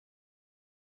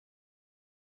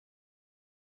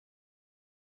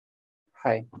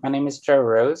Hi, my name is Joe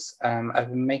Rose. I've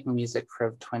been making music for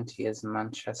over 20 years in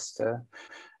Manchester.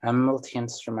 I'm a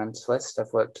multi-instrumentalist.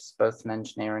 I've worked as both an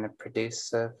engineer and a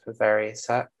producer for various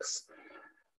acts.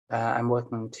 I'm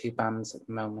working on two bands at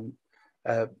the moment.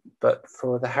 But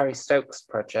for the Harry Stokes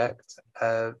project,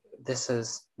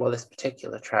 this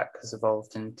particular track has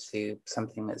evolved into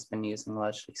something that's been using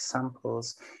largely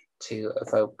samples to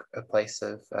evoke a place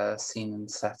of scene and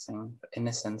setting. In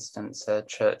this instance,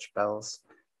 church bells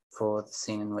for the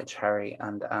scene in which Harry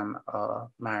and Anne are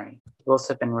married. We've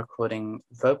also been recording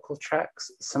vocal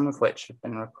tracks, some of which have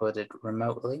been recorded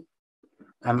remotely.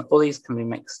 All these can be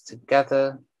mixed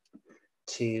together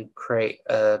to create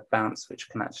a bounce which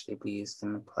can actually be used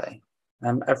in the play.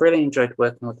 I've really enjoyed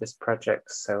working with this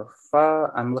project so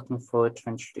far. I'm looking forward to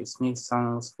introduce new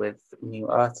songs with new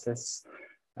artists,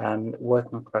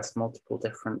 working across multiple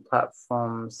different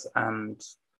platforms and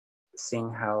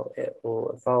seeing how it all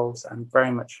evolves. I'm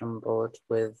very much on board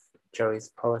with Joey's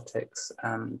politics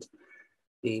and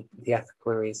the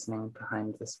ethical reasoning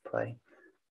behind this play.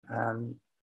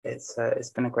 It's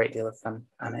been a great deal of fun,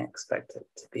 and I expect it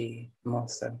to be more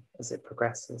so as it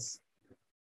progresses.